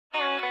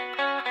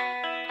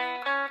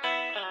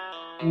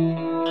You're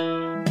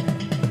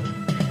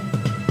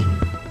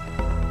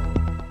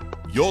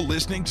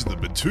listening to the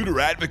Batuta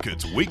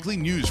Advocates Weekly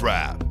News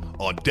Wrap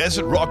on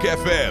Desert Rock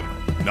FM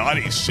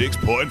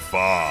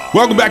 96.5.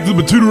 Welcome back to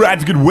the Batuta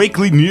Advocate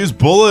Weekly News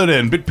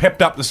Bulletin. Bit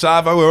pepped up the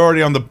Savo. We're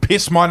already on the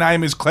piss. My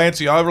name is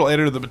Clancy Overall,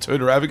 editor of the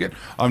Batuta Advocate.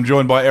 I'm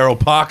joined by Errol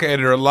Parker,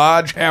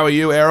 editor-at-large. How are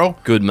you, Errol?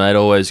 Good, mate.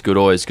 Always good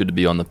to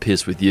be on the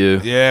piss with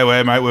you. Yeah,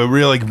 mate. We're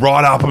really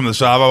right up them, the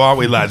Savo, aren't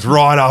we, lads?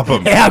 Right up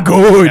them. How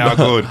good? How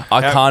good.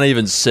 I can't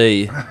even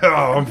see.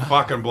 Oh, I'm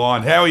fucking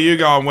blind. How are you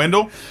going,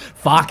 Wendell?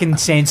 Fucking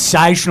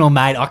sensational,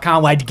 mate. I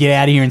can't wait to get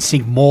out of here and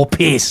sink more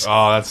piss.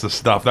 Oh, that's the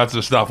stuff.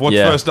 What's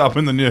first up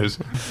in the news?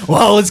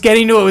 Well, let's get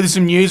into it with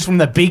some news from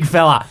the big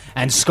fella.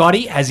 And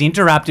Scotty has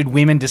interrupted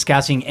women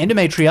discussing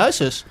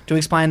endometriosis to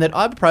explain that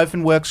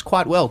ibuprofen works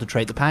quite well to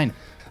treat the pain.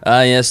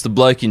 Yes, the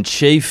bloke in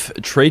chief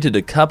treated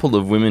a couple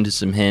of women to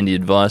some handy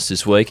advice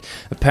this week.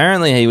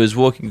 Apparently, he was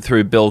walking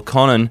through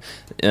Belconnen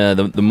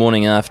the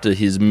morning after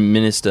his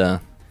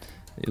minister...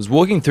 He was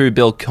walking through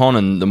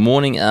Belconnen the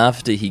morning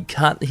after he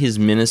cut his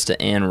minister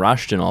Anne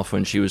Rushton off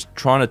when she was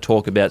trying to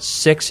talk about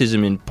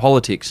sexism in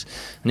politics,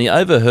 and he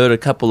overheard a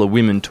couple of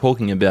women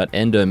talking about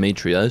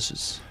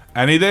endometriosis.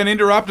 And he then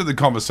interrupted the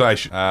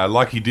conversation,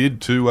 like he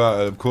did to,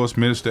 of course,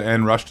 Minister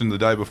Anne Rushton the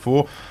day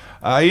before.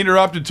 He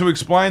interrupted to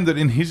explain that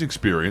in his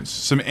experience,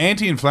 some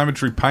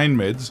anti-inflammatory pain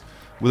meds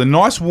with a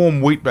nice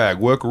warm wheat bag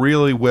work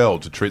really well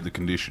to treat the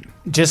condition.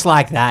 Just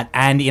like that,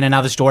 and in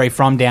another story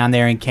from down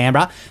there in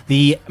Canberra,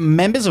 the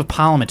members of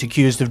Parliament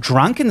accused of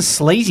drunken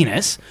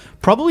sleaziness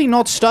probably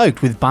not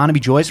stoked with Barnaby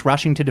Joyce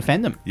rushing to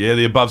defend them. Yeah,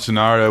 the above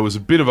scenario was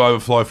a bit of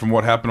overflow from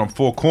what happened on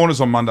Four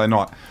Corners on Monday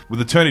night, with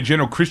Attorney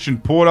General Christian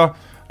Porter,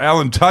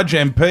 Alan Tudge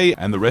MP,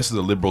 and the rest of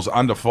the Liberals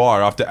under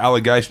fire after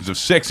allegations of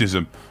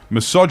sexism,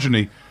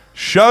 misogyny,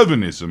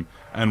 chauvinism,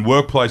 and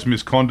workplace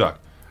misconduct.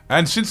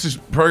 And since this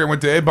program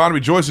went to air, Barnaby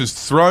Joyce has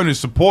thrown his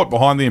support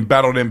behind the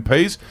embattled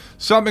MPs,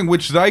 something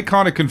which they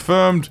kind of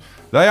confirmed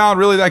they aren't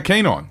really that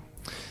keen on.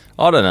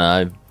 I don't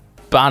know.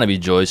 Barnaby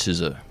Joyce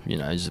is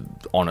he's an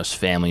honest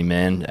family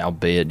man,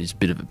 albeit he's a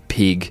bit of a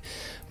pig.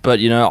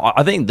 But,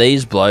 I think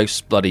these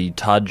blokes, bloody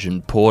Tudge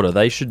and Porter,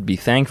 they should be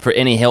thanked for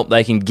any help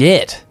they can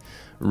get,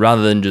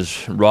 rather than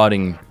just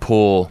riding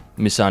poor,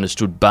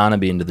 misunderstood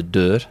Barnaby into the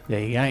dirt.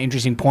 There you go.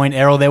 Interesting point,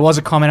 Errol. There was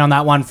a comment on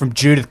that one from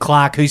Judith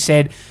Clark, who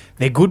said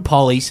they're good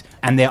pollies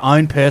and their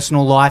own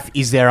personal life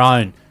is their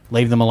own.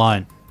 Leave them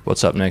alone.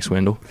 What's up next,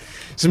 Wendell?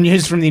 Some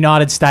news from the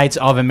United States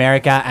of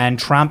America, and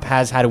Trump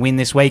has had a win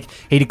this week.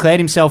 He declared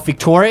himself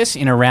victorious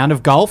in a round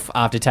of golf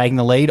after taking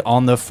the lead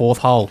on the fourth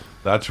hole.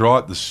 That's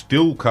right. The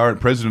still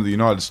current president of the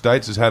United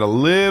States has had a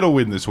little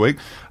win this week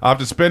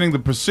after spending the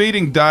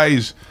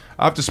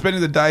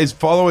days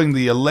following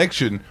the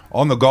election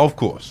on the golf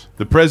course.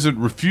 The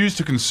president refused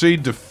to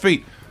concede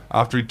defeat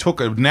after he took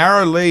a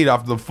narrow lead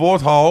after the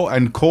fourth hole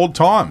and called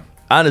time.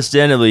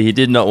 Understandably, he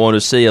did not want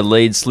to see a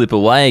lead slip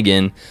away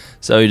again,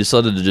 so he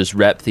decided to just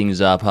wrap things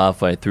up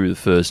halfway through the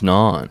first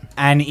 9.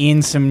 And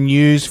in some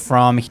news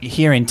from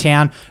here in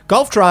town,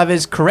 golf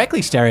drivers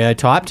correctly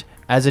stereotyped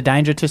as a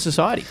danger to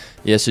society.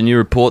 Yes, a new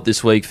report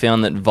this week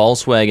found that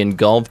Volkswagen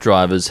Golf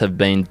drivers have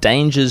been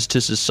dangers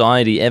to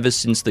society ever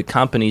since the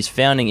company's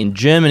founding in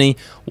Germany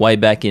way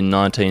back in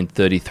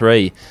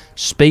 1933.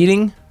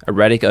 Speeding,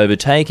 erratic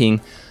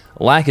overtaking,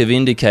 lack of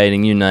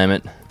indicating, you name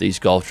it, these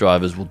golf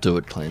drivers will do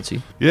it,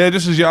 Clancy. Yeah,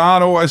 just as your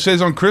aunt always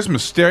says on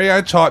Christmas,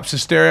 stereotypes are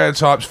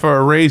stereotypes for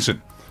a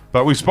reason.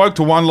 But we spoke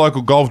to one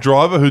local golf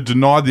driver who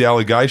denied the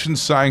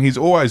allegations, saying he's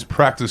always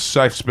practiced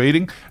safe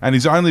speeding and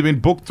he's only been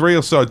booked 3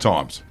 or so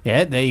times.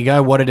 Yeah, there you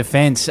go. What a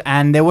defence.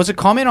 And there was a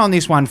comment on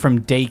this one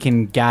from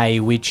Deacon Gay,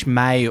 which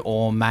may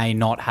or may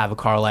not have a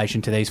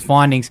correlation to these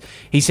findings.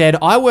 He said,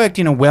 I worked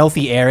in a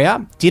wealthy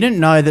area, didn't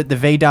know that the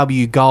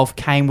VW Golf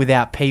came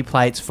without P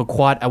plates for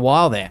quite a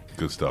while there.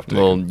 Good stuff,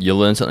 Deacon. Well, you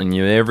learn something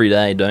new every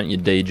day, don't you,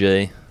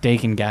 DG?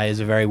 Deacon Gay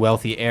is a very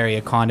wealthy area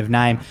kind of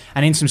name.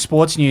 And in some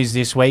sports news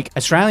this week,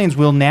 Australians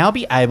will now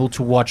be able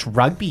to watch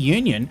rugby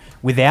union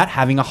without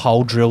having a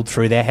hole drilled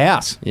through their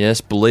house. Yes,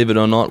 believe it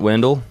or not,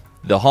 Wendell.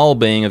 The hole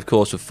being, of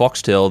course, of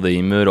Foxtel,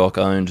 the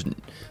Murdoch-owned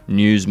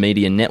news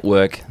media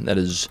network that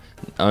has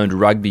owned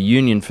rugby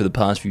union for the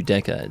past few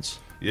decades.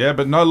 Yeah,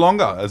 but no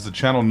longer, as the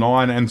Channel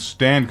 9 and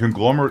Stan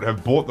conglomerate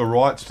have bought the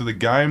rights to the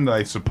game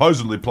they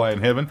supposedly play in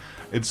heaven.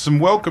 It's some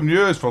welcome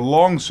news for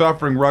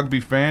long-suffering rugby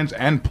fans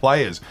and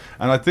players.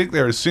 And I think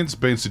there has since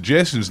been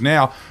suggestions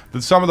now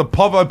that some of the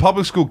Povo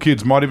public school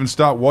kids might even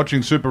start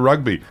watching Super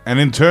Rugby.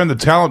 And in turn, the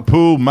talent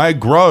pool may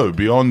grow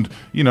beyond,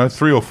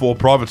 3 or 4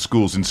 private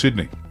schools in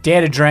Sydney. Dare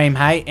to dream,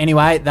 hey?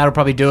 Anyway, that'll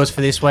probably do us for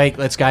this week.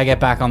 Let's go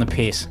get back on the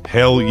piss.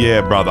 Hell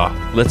yeah, brother.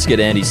 Let's get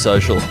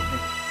antisocial.